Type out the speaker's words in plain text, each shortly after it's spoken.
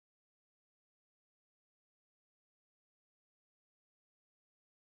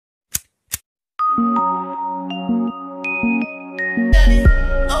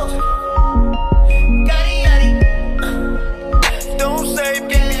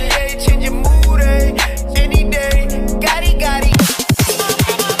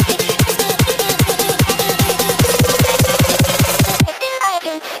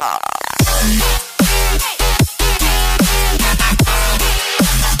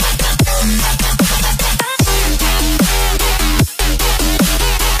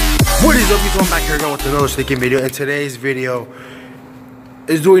What is up, YouTube? I'm back here again with another sneaking video. And today's video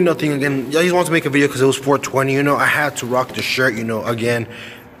is doing nothing again. I just want to make a video because it was 420. You know, I had to rock the shirt. You know, again.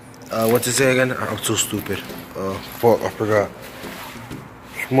 What's it say again? I'm so stupid. Fuck, I forgot.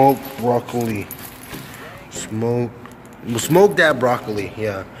 Smoke broccoli. Smoke that broccoli.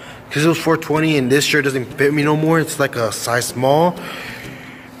 Yeah, because it was 420, and this shirt doesn't fit me no more. It's like a size small,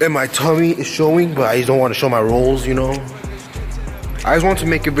 and my tummy is showing, but I just don't want to show my rolls. You know. I just want to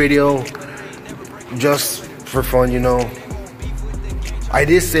make a video just for fun, you know. I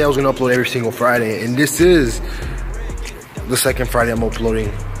did say I was gonna upload every single Friday, and this is the second Friday I'm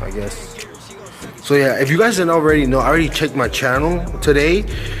uploading, I guess. So yeah, if you guys didn't already know, I already checked my channel today.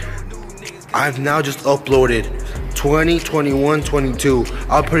 I've now just uploaded 20, 21, 22.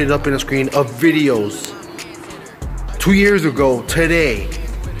 I'll put it up in the screen of videos. 2 years ago, today,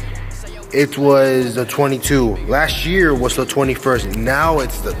 it was the 22. Last year was the 21st. Now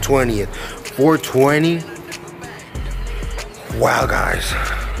it's the 20th. 420. Wow, guys.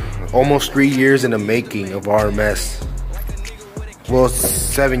 Almost 3 years in the making of RMS. Well,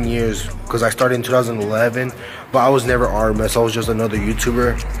 7 years, because I started in 2011, but I was never RMS. I was just another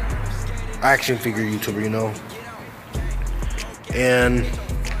YouTuber. Action figure YouTuber, you know. And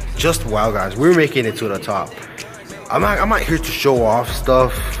just wow, guys. We're making it to the top. I'm not here to show off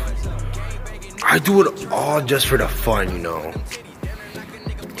stuff. I do it all just for the fun, you know.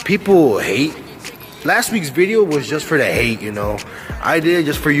 People hate. Last week's video was just for the hate, you know. I did it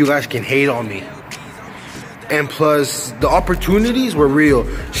just for you guys can hate on me. And plus, the opportunities were real.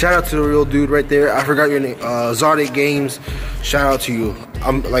 Shout out to the real dude right there. I forgot your name. Zodic Games. Shout out to you.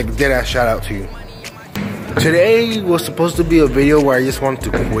 I'm like dead ass shout out to you. Today was supposed to be a video where I just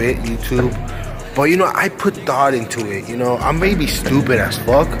wanted to quit YouTube. But you know, I put thought into it, you know. I may be stupid as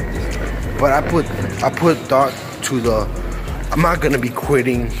fuck. But I put thought to the, I'm not gonna be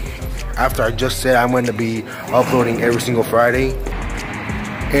quitting after I just said I'm gonna be uploading every single Friday.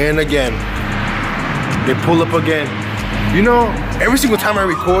 And again, they pull up again. You know, every single time I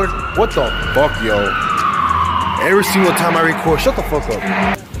record, what the fuck, yo? Every single time I record, shut the fuck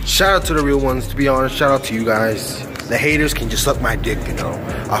up. Shout out to the real ones, to be honest. Shout out to you guys. The haters can just suck my dick, you know.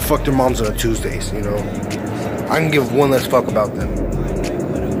 I fuck their moms on the Tuesdays, you know. I can give one less fuck about them.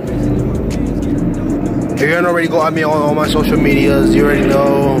 If you haven't already, go at me on all my social medias. You already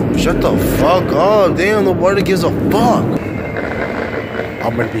know. Shut the fuck up. Damn, nobody gives a fuck.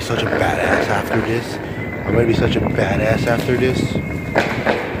 I'm gonna be such a badass after this. I'm gonna be such a badass after this.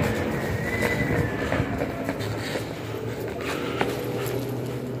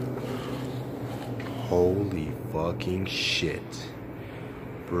 Holy fucking shit.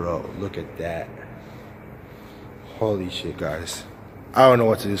 Bro, look at that. Holy shit, guys. I don't know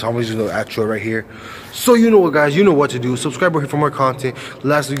what to do, so I'm just gonna do the outro right here. So you know what, guys, you know what to do. Subscribe over here for more content.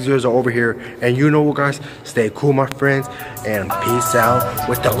 Last week's videos are over here. And you know what, guys, stay cool, my friends. And peace out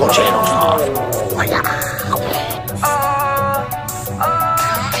with the little channel stuff. Oh, yeah.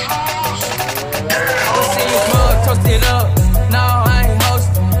 Toast it up. No, I ain't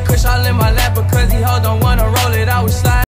hosting. Kush all in my lap because he don't wanna roll it. I was